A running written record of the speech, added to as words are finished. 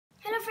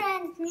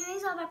me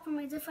Ariza back from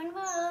Ariza Fun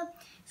World.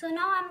 So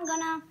now I'm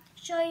gonna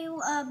show you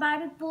a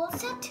Barbie ball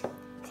set.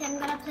 So I'm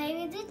gonna play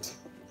with it.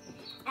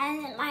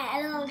 And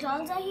my little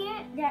dolls are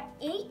here. There are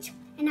 8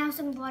 and I have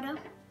some water.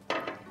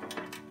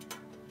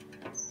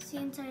 See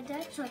inside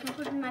that. So I can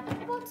put in my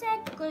ball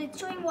set because it's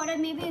showing water.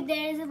 Maybe if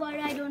there is a water,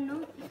 I don't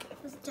know.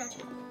 Let's start.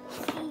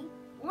 See.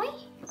 Oi!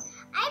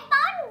 I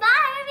found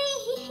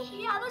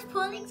Barbie! I was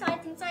pulling, so I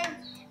think I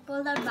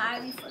pulled out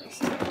Barbie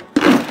first.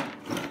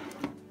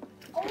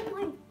 Oh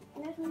my,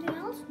 there's something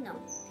else? No.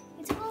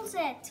 It's a full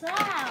set.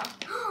 Wow.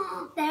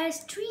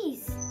 There's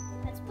trees.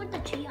 Let's put the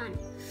tree on.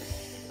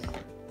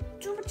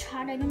 Too much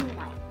hard, I don't know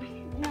why.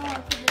 Now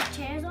I'll put the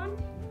chairs on.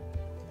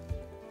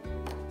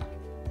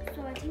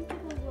 So I think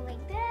it will go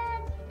like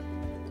that.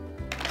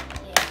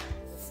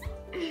 Yes.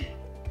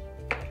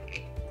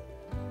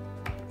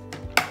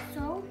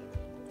 So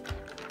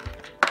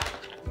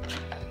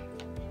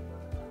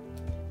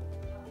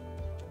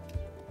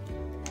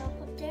I'll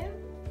put there.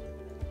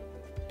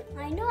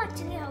 I know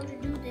actually how to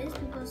do this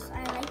because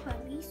I like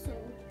Barbie, so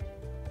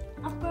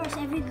of course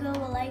every girl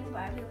will like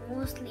Barbie.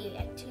 Mostly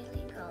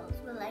actually girls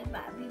will like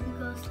Barbie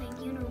because, like,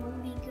 you know,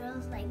 we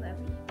girls like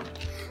Barbie.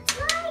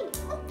 Slide!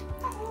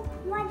 Oh,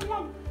 why did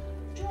I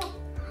drop?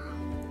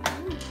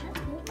 That's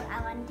cool, but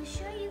I wanted to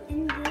show you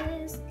in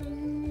this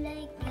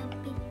like a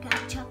big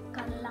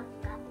chocolate.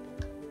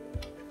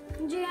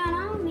 Do you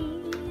know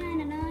me? I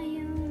don't know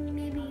you.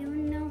 Maybe you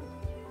know.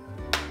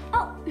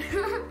 Oh,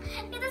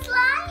 it's a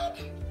slide.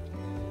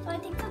 So I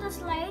think for the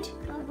slide,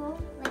 I'll go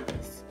like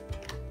this.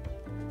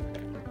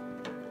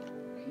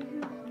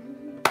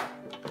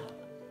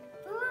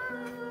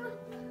 Ooh,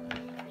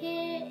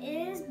 here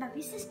is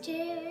Barbie's sister.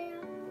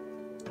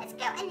 Let's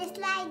go on the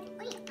slide.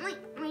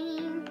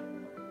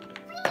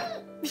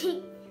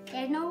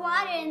 There's no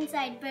water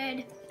inside,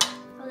 bird.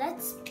 So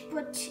let's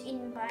put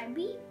in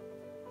Barbie.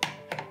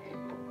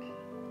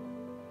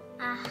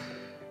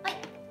 Wait.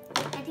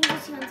 I think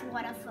she wants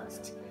water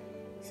first.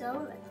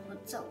 So let's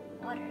put some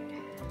water.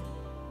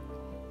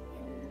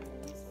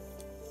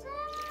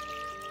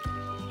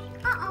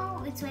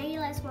 Uh-oh, it's very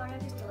less water,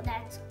 so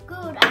that's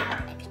good. I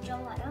have extra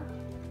water.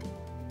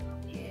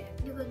 Yeah,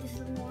 because this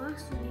is more,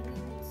 so maybe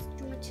it's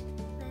too much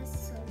less.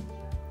 So,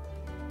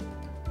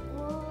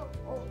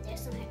 oh,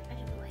 there's some out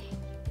of the way.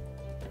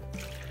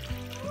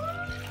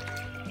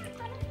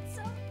 That's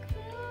so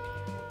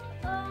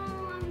cool. Oh,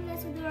 I'm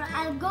messing with the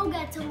I'll go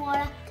get some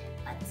water,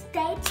 but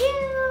stay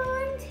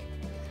tuned.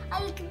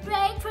 I'll take a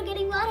break for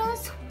getting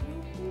water.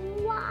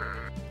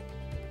 Wow.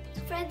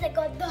 So friends, I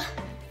got the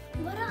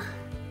water.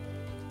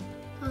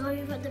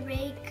 Sorry for the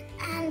break,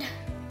 and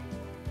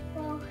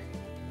well,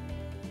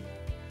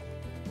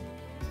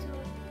 so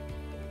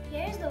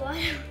here's the water.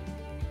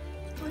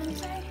 Put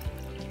inside.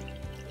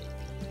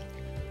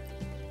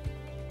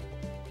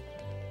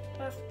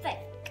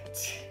 Perfect.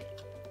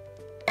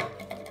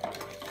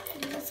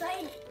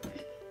 Inside,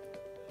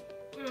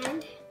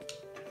 and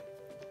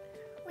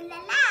oh la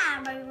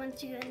la! Barbie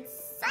wants to go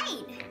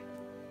inside.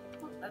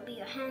 Oh, Barbie,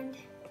 your hand.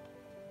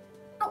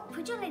 Oh,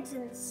 put your legs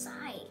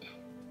inside.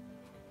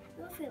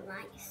 It'll feel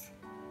nice.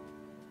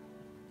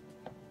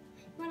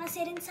 You wanna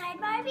sit inside,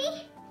 Barbie?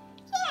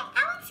 Yeah,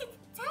 I wanna sit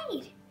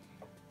inside.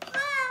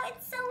 Wow,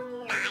 it's so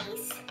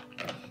nice.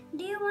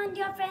 Do you want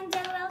your friends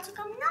as well to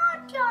come?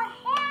 Not your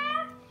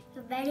hair.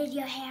 You wetted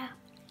your hair.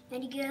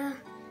 Ready, girl?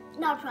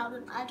 No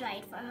problem. I'll dry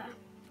it for her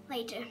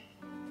later.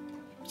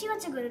 She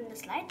wants to go to the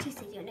slide. She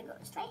says you wanna go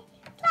slide.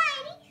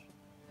 Slide.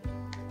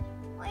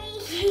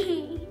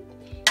 Wait.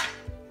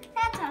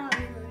 That's not how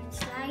we go to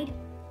slide.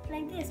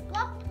 Like this.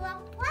 Plop, plop,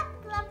 plop.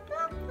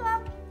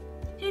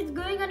 She's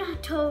going on her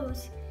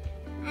toes.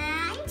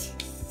 And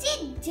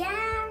sit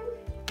down.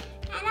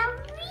 And I'll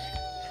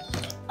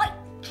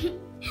read.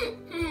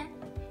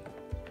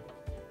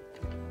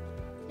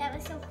 That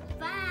was so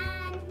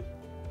fun.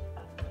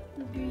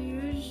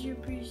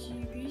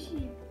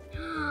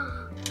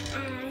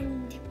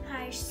 And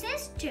her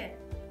sister,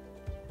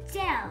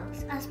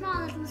 Chelsea, a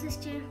small little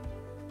sister.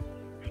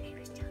 Her name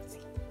is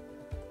Chelsea.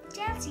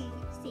 Chelsea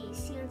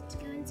says she wants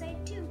to go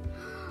inside too.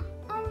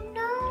 Oh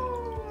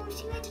no,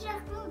 she wet her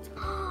clothes.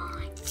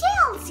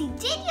 Chelsea,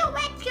 did you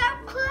wet your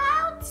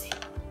clothes?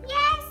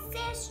 Yes,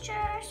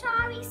 sister.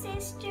 Sorry,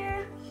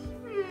 sister.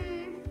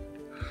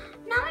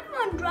 Now it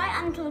won't dry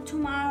until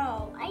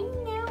tomorrow. I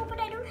know, but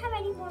I don't have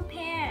any more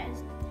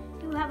pairs.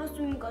 You have a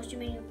swimming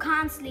costume and you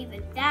can't sleep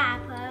with that,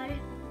 but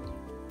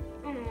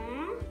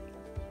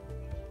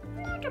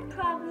not a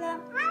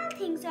problem. I don't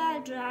think so.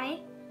 I'll dry.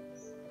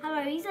 How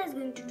Ariza is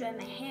going to dry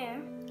my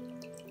hair.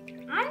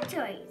 Aren't you,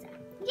 Ariza?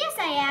 Yes,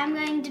 I am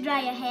going to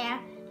dry your hair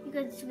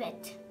because it's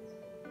wet.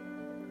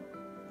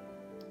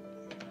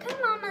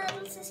 Come on, my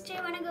little sister.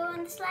 Wanna go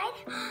on the slide?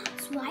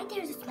 Slide?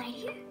 There's a slide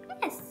here?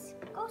 Yes.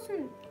 Go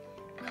swim.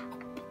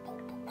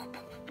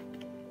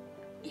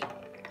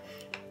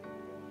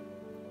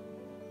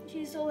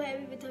 She's so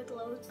heavy with her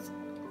clothes.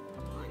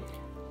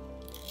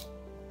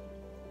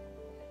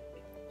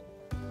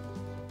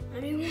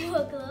 Remove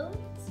her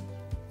clothes.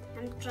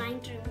 I'm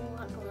trying to remove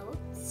her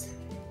clothes.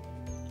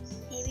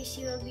 Maybe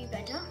she will be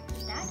better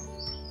with that.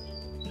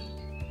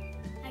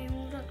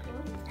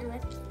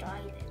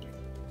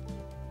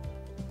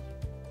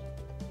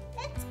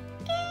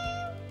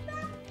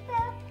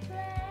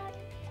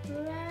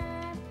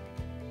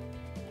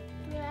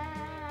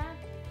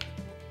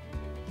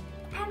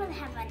 will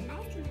have a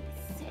nice little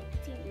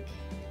sitting,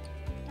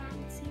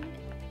 dancing.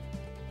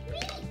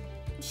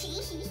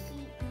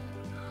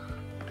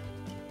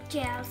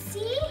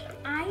 Chelsea,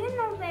 are you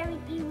not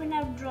wearing even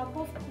a drop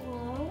of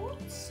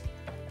clothes?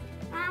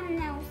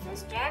 No,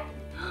 sister.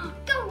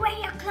 Don't wear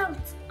your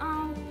clothes.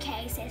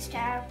 Okay,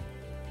 sister.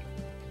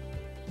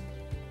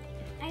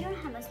 I don't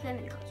have a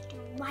swimming costume.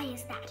 Why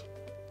is that?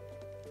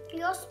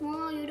 You're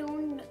small, you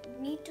don't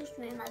need to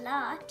swim a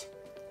lot.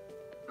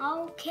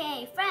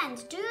 Okay,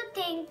 friends, do you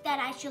think that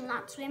I should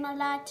not swim a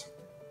lot?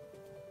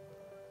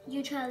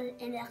 You tell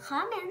in the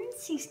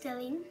comments, she's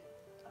telling.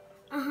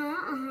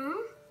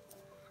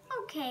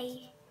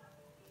 Okay.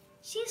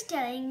 She's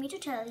telling me to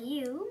tell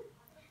you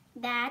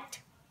that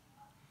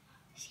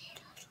she's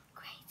a little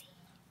crazy.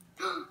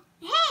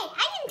 Hey,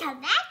 I didn't tell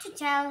that to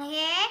tell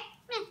her.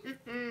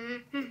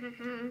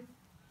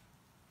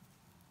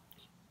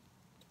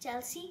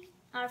 Chelsea,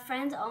 our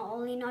friends are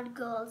only not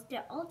girls,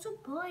 they're also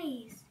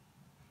boys.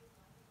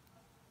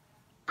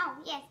 Oh,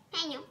 yes,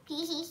 I know.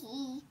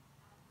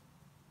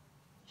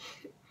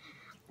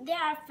 They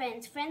are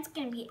friends. Friends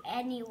can be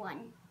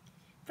anyone.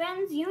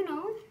 Friends, you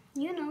know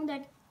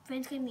that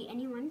friends can be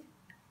anyone.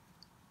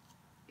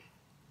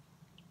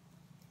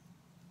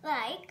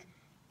 Like,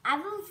 I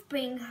will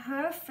bring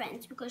her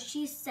friends because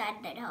she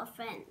said that her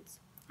friends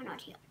are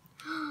not here.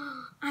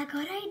 I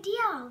got an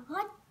idea.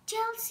 What,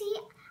 Chelsea?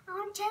 I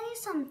want to tell you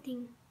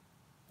something.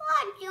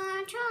 What do you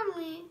want to tell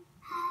me?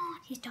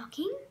 He's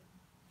talking?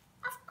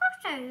 Of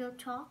course I will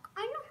talk.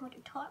 I know how to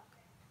talk.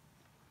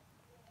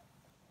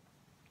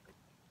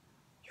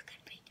 You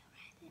can bring your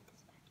friends in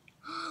this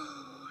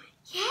party.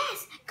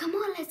 Yes! Come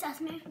on, let's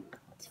ask my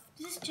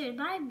sister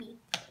Barbie.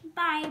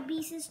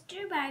 Barbie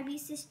sister,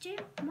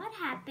 what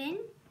happened?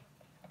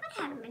 What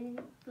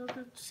happened,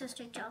 little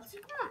sister Chelsea?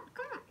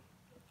 Come on.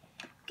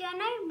 Can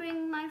I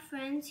bring my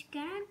friends?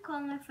 Can I call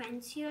my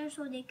friends here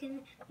so we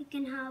can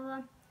have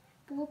a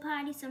pool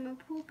party, summer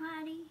pool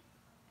party?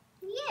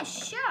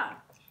 Yes, sure.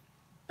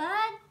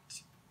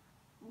 But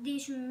they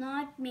should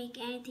not make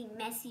anything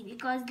messy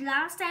because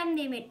last time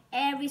they made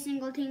every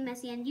single thing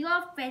messy and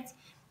your friends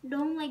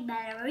don't like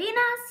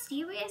ballerinas,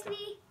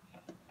 seriously?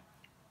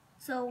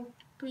 So,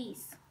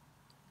 please.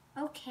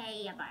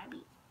 Okay,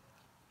 Barbie.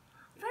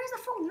 Where's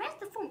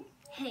the phone?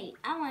 Hey,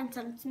 I want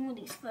some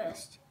smoothies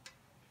first.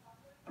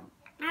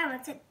 I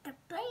will set the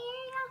play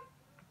area.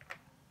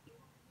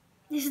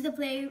 This is the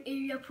play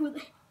area pool.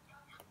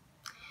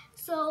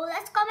 So,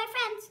 let's call my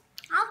friends.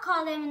 I'll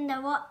call them in the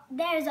water.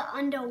 There's an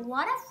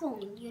underwater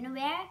phone. You know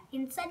where?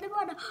 Inside the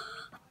water.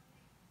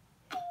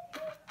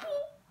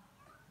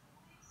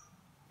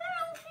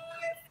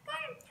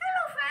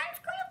 Hello friends,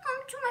 can you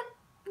come to my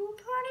pool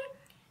party?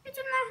 It's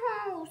in my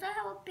house. I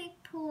have a big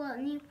pool,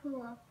 new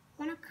pool.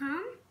 Wanna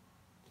come?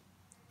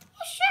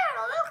 Yeah, sure,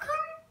 we'll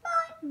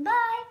come.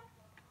 Bye.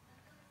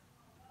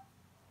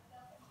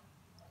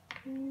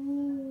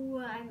 Ooh,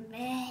 I'm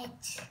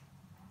wet.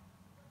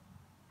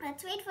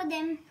 Let's wait for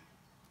them.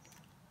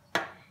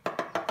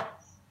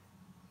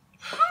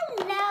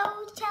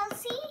 Hello,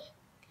 Chelsea.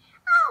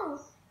 Oh,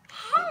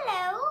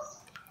 hello.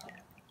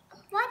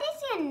 What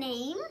is your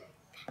name?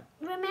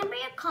 Remember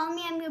you called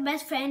me, I'm your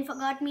best friend,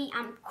 forgot me,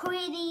 I'm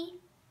Creedy.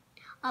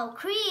 Oh,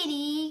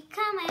 Creedy,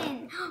 come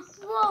in.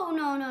 Whoa,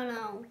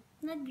 no.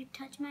 Let me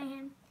touch my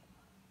hand.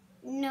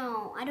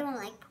 No, I don't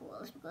like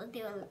pools because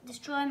they will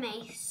destroy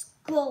my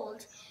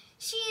gold.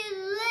 She's a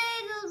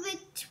little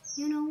bit,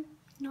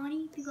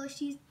 naughty because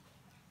she's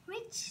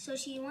rich, so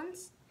she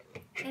wants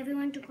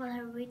everyone to call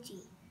her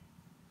Richie.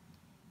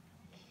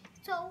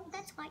 So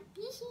that's why.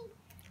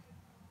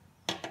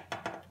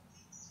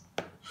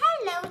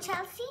 Hello,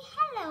 Chelsea.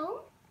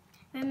 Hello.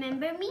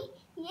 Remember me?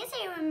 Yes,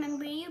 I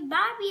remember you.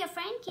 Barbie, your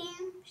friend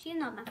came. She's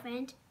not my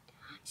friend.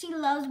 She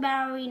loves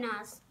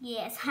ballerinas.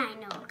 Yes, I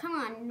know. Come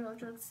on,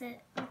 little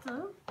sis.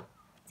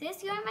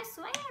 You're my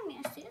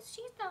swimmer, sis.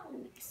 She's the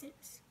only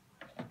sis.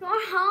 You're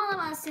all of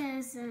us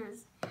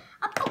sisters. I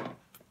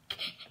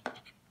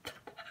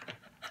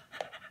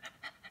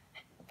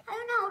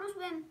don't know how to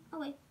swim. Oh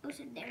wait, go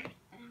sit there.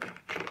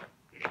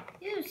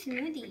 Ooh,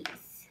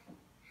 smoothies.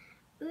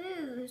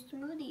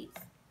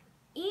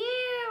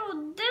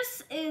 Ew,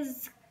 this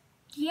is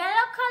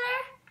yellow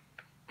color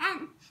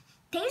and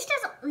taste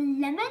as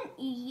lemon.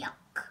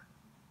 Yuck.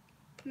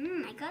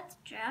 I got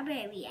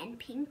strawberry and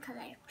pink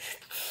color.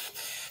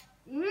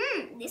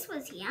 This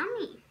was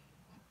yummy.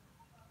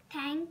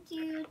 Thank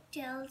you,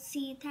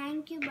 Chelsea.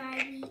 Thank you,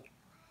 Barbie.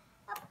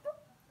 I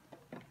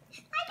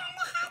don't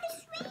know how to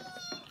swim.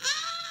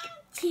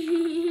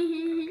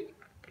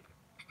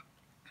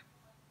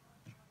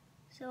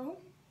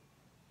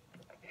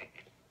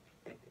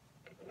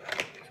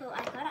 So I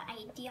got an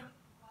idea.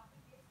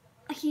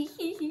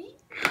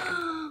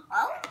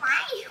 Oh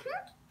my! Who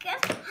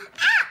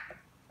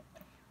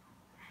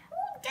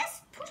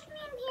just pushed me in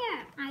here?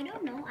 I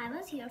don't know. I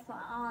was here for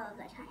all of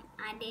the time.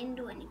 I didn't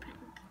do any prank.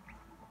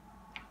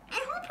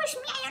 And who pushed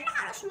me? I don't know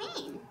how to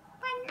swim.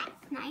 But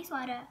nice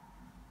water.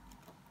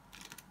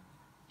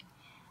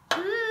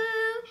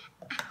 Ooh,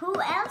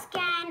 who else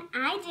can?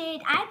 I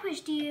did. I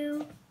pushed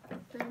you.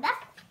 Linda.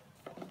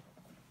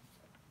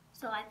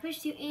 I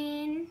pushed you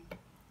in.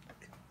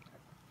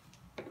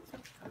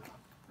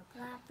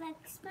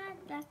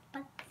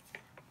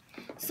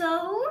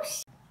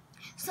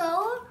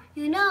 So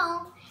you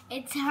know,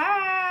 it's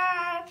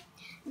her.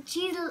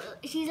 She's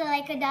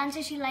like a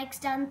dancer. She likes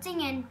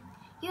dancing, and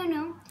you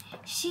know,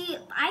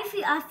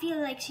 I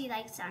feel like she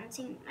likes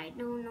dancing. I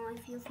don't know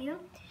if you feel.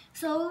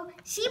 So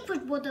she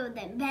put both of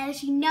them. Well,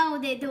 she know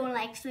they don't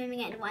like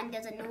swimming, and one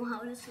doesn't know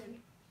how to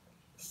swim.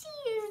 She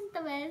is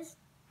the best.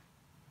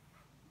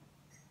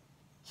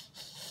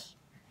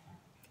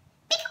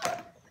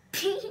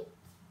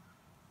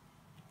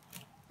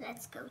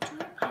 Let's go to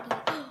a party.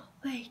 Oh,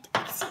 wait,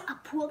 I see a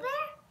pool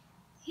there?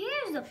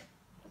 Here's a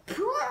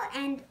pool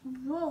and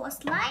whoa, a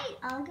slide.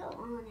 I'll go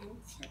on and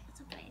see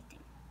what's up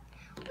anything.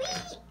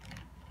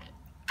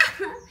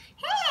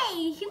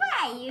 Hey, who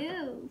are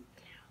you?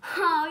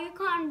 Oh, you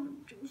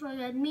can't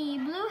forget me,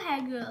 blue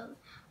hair girl.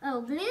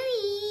 Oh,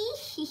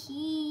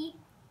 Bluey.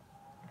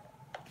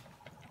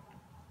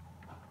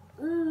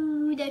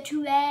 Ooh, that's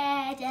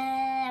red.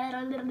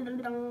 Da-dum, da-dum, da-dum,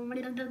 da-dum,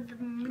 da-dum, da-dum,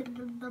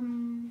 da-dum,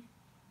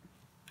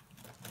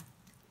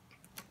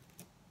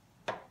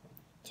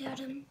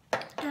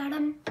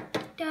 da-dum,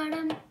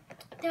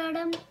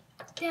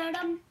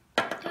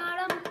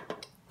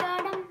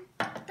 da-dum,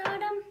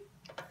 da-dum,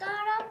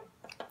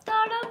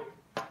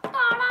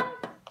 da-dum,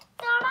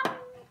 da-dum.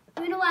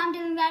 You know why I'm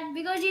doing that?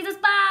 Because she's a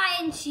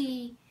spy and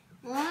she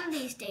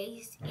only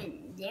stays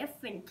in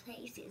different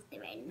places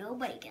where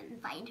nobody can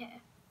find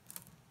her.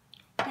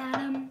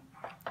 Da-dum,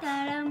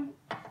 da-dum,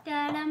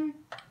 da-dum,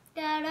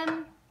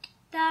 da-dum,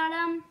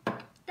 da-dum,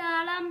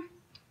 da-dum,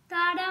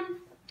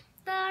 da-dum,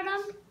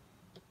 da-dum.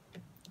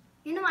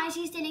 You know why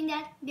she's telling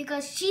that?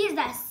 Because she's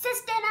the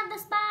assistant of the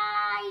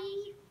spy.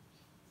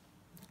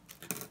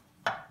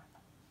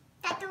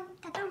 Tatum,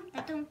 tatum,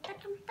 tatum,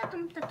 tatum,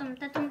 tatum, tatum,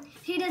 tatum.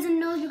 She doesn't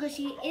know because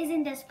she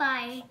isn't a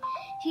spy.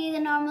 She's a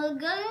normal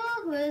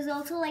girl who is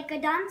also like a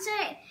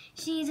dancer.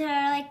 She's her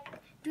like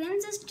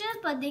twin sisters,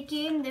 but they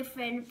came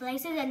different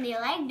places and they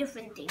like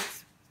different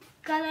things.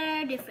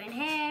 Color, different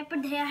hair,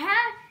 but their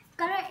hair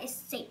color is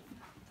same.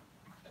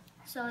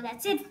 So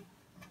that's it.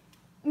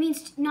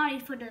 Means not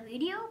it for the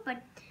video,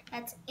 but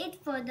that's it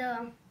for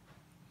the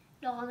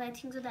dolls. I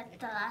think so. That's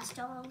the last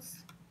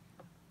dolls.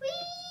 Whee!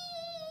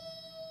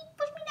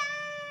 Push me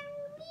down.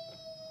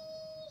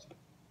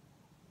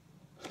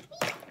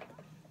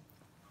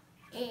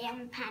 Whee! Whee!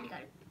 I'm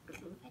panicking.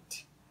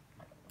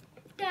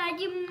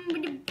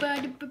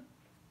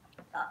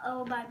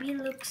 Uh-oh, Barbie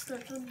looks a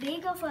little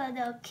bigger for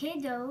the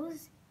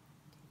kiddos.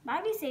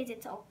 Barbie says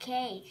it's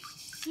okay.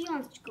 She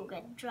wants to go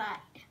get dried.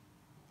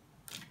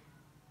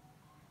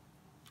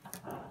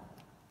 Oh.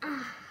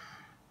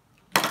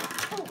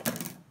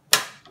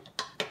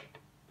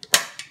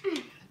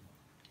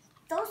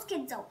 Those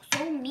kids are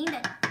so mean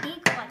that they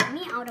got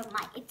me out of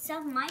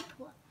my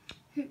pool.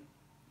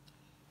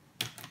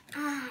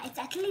 It's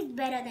at least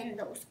better than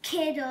those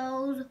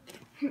kiddos.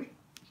 See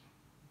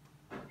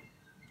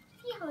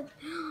how?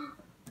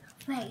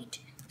 Wait,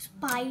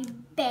 spy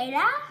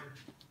beta?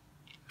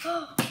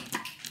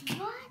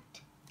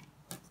 What?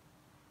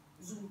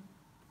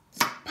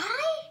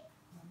 Spy?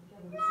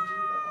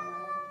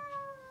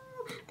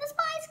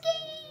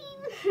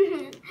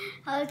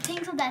 I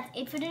think so. That's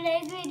it for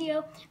today's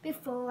video.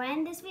 Before I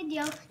end this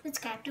video,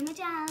 subscribe to my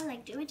channel,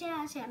 like to my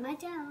channel, share my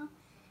channel.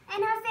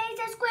 And her face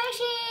is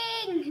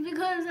squishing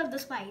because of the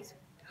spice.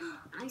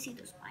 I see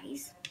the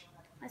spice.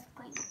 What's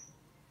going on?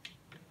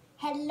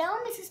 Hello,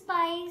 Mrs.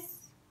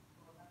 Spice.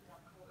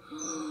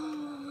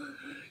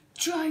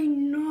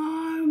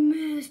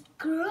 Ginormous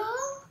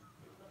girl.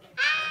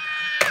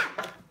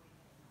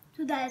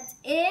 So that's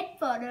it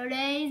for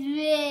today's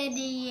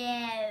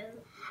video.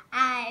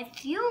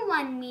 If you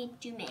want me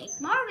to make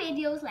more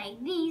videos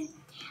like these,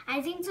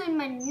 I think so in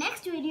my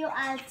next video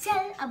I'll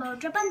tell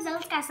about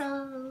Rapunzel's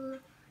castle.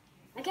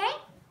 Okay?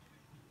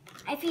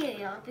 I feel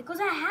you because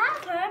I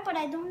have her, but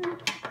I don't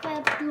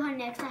do her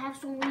next. I have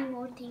so many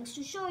more things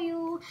to show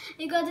you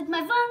because it's my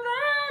fun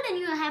world and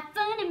you have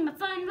fun in my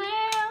fun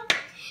world.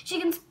 She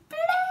can split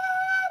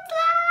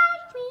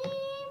like me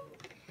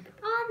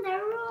on the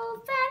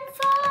roof and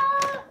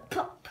fall.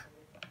 Pop.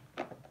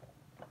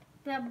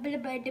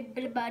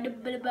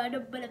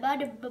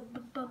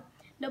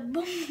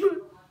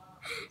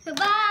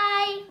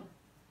 Bye.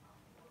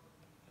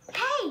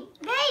 Hey,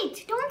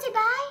 wait! Don't say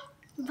bye.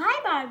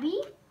 Bye,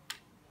 Barbie.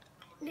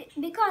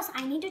 Because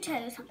I need to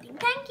tell you something.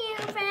 Thank you,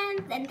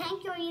 friends, and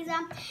thank you, Ariza.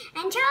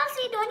 And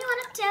Chelsea, don't you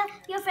want to tell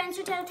your friends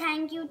to tell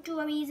thank you to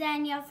Ariza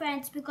and your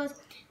friends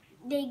because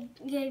they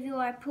gave you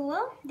their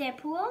pool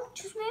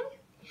to swim?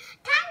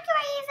 Thank you,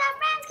 Ariza.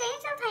 Friends, can you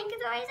tell thank you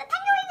to Ariza?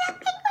 Thank you, Ariza.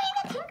 Thank you, Ariza.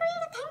 Thank you,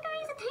 Ariza. Thank you,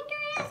 Ariza. Thank you,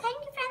 Ariza. Thank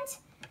you, friends.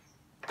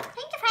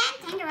 Thank you, friends.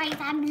 Thank you,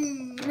 Ariza.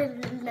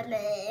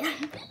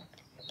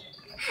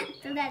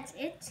 So that's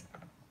it.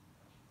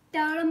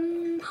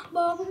 Da-dum,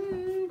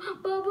 ba-boom,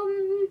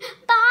 ba-boom,